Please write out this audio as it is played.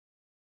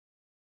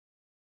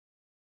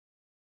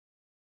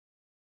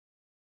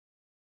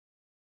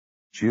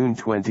June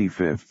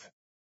 25.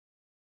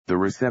 The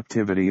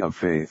receptivity of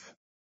faith.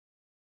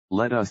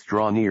 Let us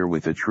draw near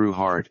with a true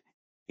heart,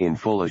 in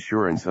full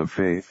assurance of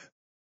faith.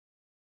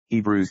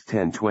 Hebrews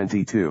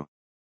 10:22.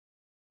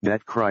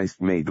 That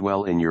Christ may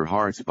dwell in your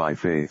hearts by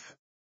faith.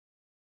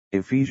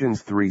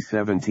 Ephesians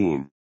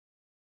 3:17.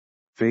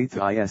 Faith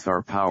is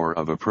our power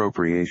of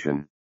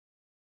appropriation.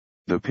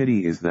 The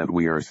pity is that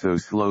we are so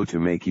slow to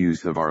make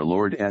use of our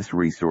Lord's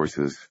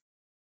resources.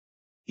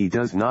 He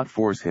does not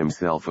force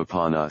himself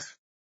upon us.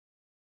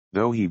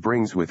 Though he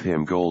brings with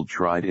him gold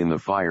tried in the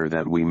fire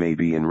that we may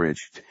be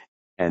enriched,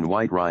 and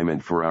white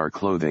raiment for our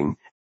clothing,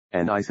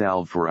 and eye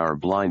salve for our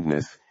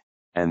blindness,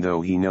 and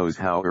though he knows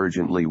how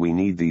urgently we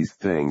need these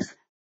things,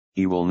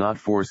 he will not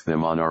force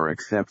them on our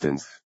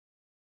acceptance.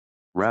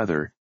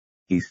 Rather,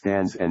 he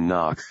stands and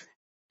knocks,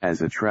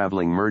 as a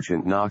traveling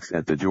merchant knocks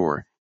at the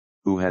door,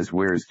 who has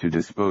wares to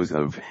dispose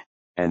of,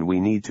 and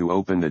we need to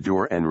open the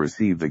door and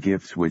receive the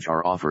gifts which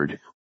are offered,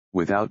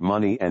 without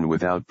money and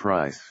without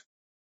price.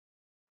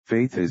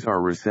 Faith is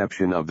our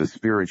reception of the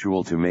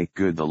spiritual to make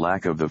good the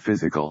lack of the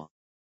physical.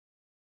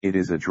 It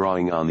is a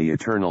drawing on the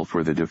eternal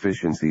for the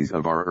deficiencies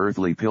of our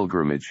earthly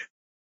pilgrimage.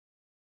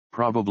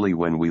 Probably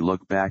when we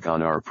look back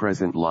on our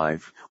present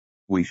life,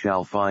 we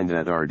shall find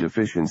that our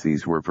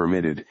deficiencies were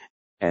permitted,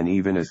 and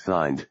even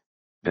assigned,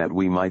 that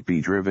we might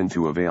be driven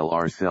to avail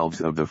ourselves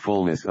of the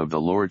fullness of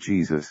the Lord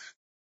Jesus.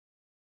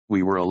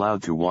 We were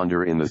allowed to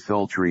wander in the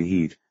sultry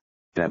heat,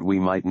 that we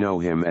might know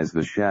him as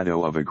the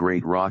shadow of a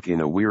great rock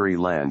in a weary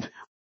land.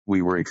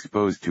 We were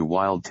exposed to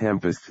wild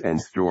tempests and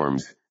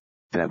storms,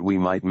 that we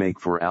might make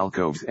for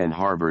alcoves and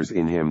harbors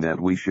in him that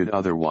we should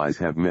otherwise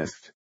have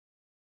missed.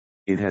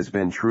 It has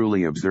been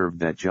truly observed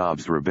that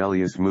Job's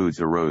rebellious moods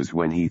arose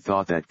when he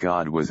thought that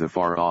God was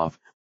afar off,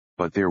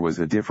 but there was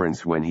a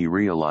difference when he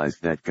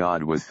realized that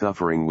God was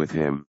suffering with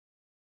him.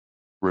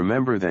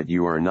 Remember that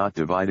you are not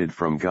divided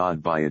from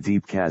God by a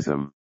deep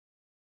chasm.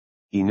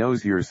 He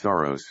knows your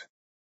sorrows.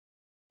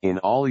 In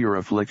all your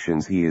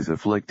afflictions he is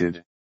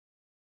afflicted.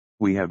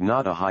 We have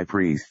not a high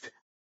priest,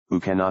 who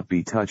cannot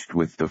be touched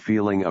with the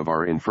feeling of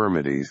our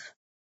infirmities.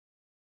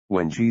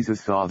 When Jesus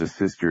saw the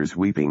sisters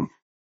weeping,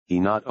 he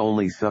not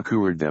only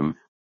succored them,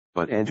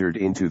 but entered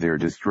into their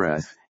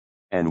distress,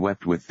 and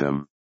wept with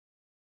them.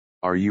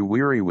 Are you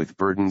weary with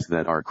burdens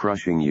that are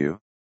crushing you?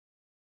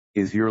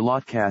 Is your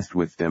lot cast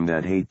with them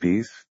that hate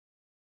peace?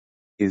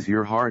 Is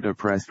your heart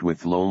oppressed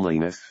with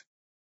loneliness?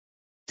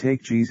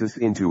 Take Jesus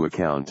into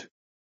account.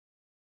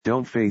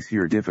 Don't face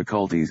your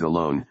difficulties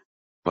alone,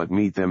 but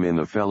meet them in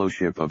the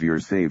fellowship of your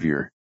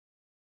Savior.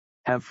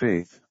 Have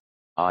faith,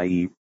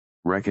 i.e.,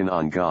 reckon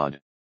on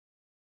God.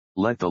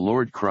 Let the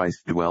Lord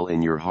Christ dwell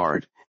in your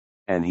heart,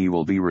 and he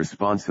will be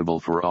responsible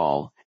for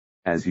all,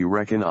 as you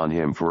reckon on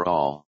him for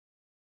all.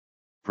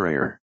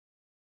 Prayer.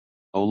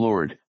 O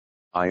Lord,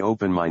 I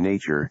open my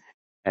nature,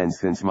 and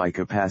since my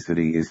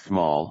capacity is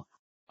small,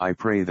 I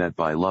pray that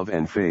by love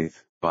and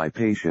faith, by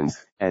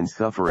patience and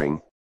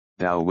suffering,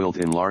 thou wilt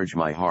enlarge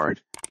my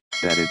heart,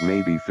 that it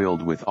may be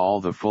filled with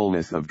all the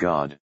fullness of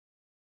God.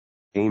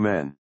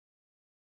 Amen.